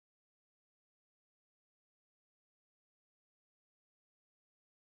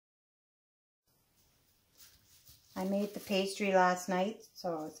I made the pastry last night,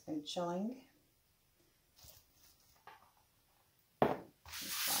 so it's been chilling. Flour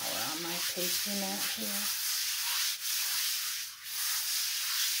on my pastry mat here.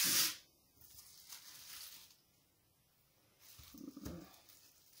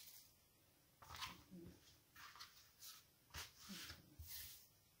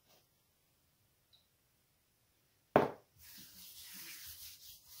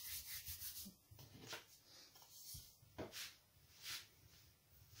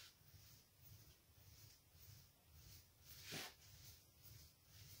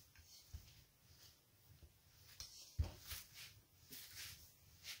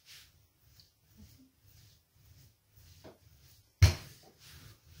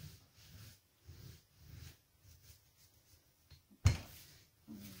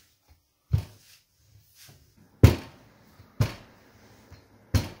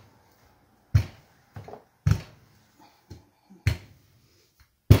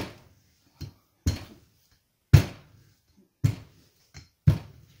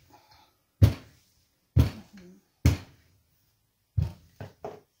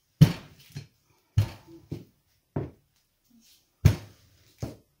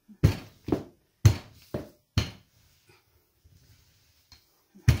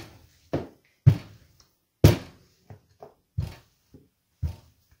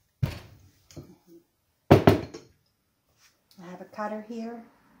 I have a cutter here.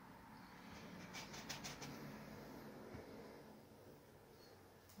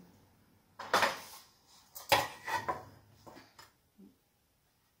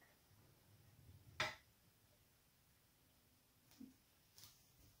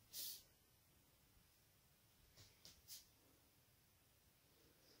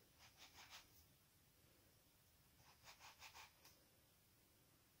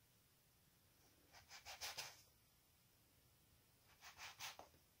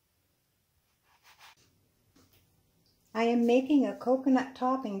 I am making a coconut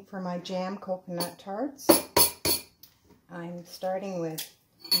topping for my jam coconut tarts. I'm starting with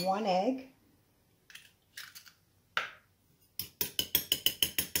 1 egg.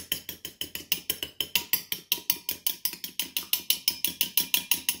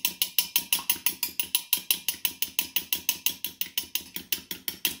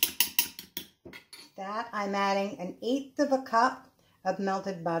 That I'm adding 1/8 of a cup of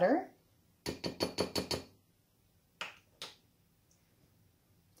melted butter,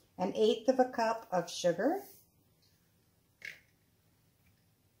 1/8 of a cup of sugar,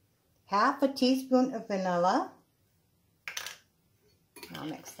 1/2 teaspoon of vanilla. I'll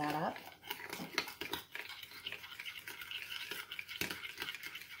mix that up.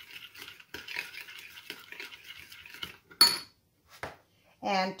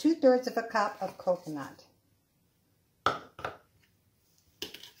 And 2/3 of a cup of coconut.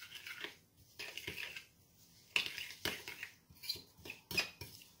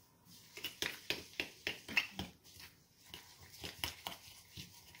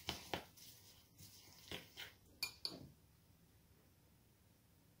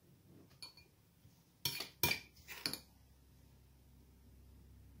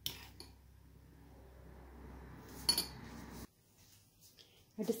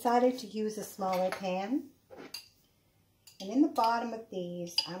 I decided to use a smaller pan, and in the bottom of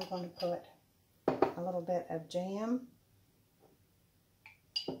these I'm going to put a little bit of jam.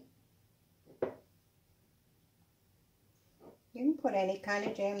 You can put any kind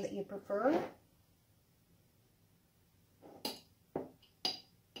of jam that you prefer.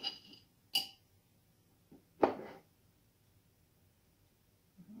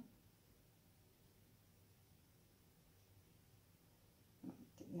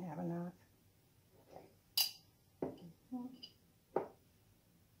 Didn't have enough.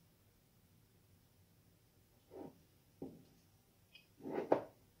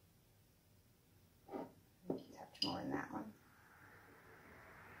 Touch more in that one.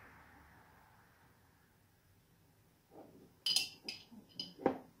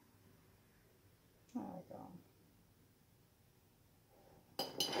 There we go.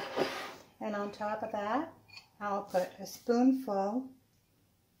 And on top of that, I'll put a spoonful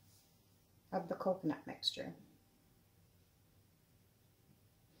of the coconut mixture.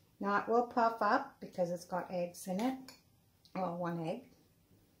 Now it will puff up because it's got eggs in it. Well, 1 egg.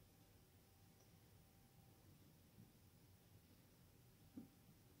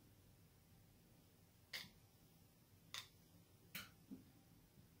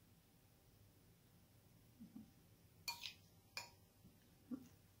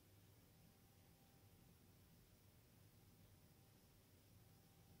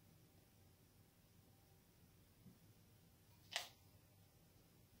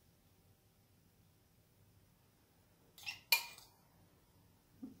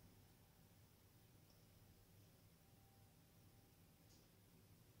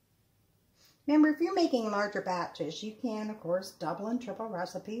 Remember, if you're making larger batches, you can, of course, double and triple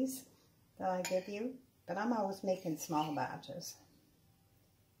recipes that I give you. But I'm always making small batches.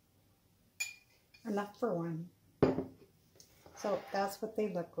 Enough for one. So that's what they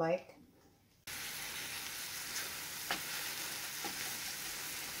look like.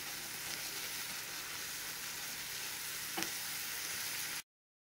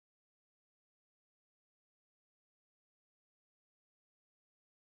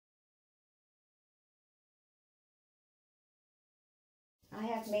 I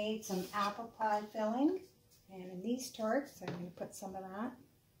have made some apple pie filling, and in these tarts, I'm going to put some of that.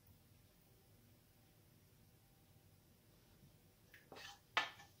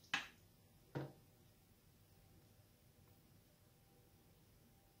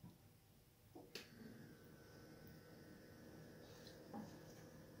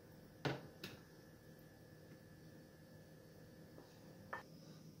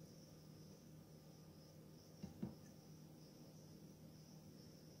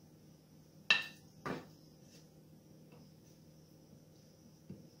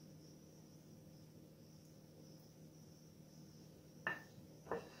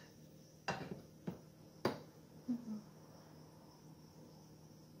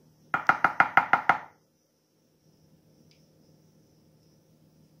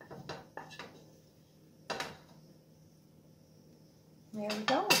 There we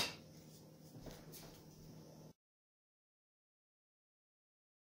go.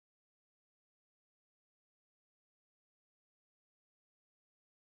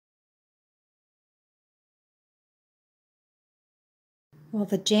 Well,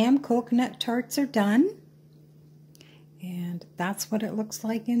 the jam coconut tarts are done. And that's what it looks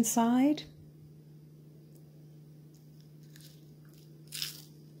like inside.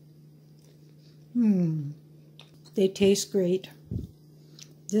 They taste great.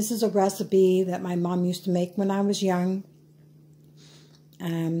 This is a recipe that my mom used to make when I was young.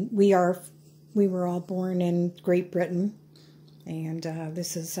 We were all born in Great Britain, and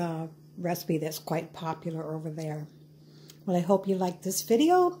this is a recipe that's quite popular over there. Well, I hope you liked this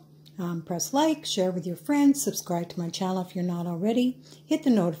video. Press like, share with your friends, subscribe to my channel if you're not already. Hit the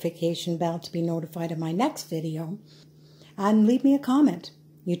notification bell to be notified of my next video. And leave me a comment.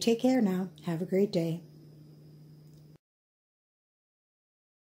 You take care now. Have a great day.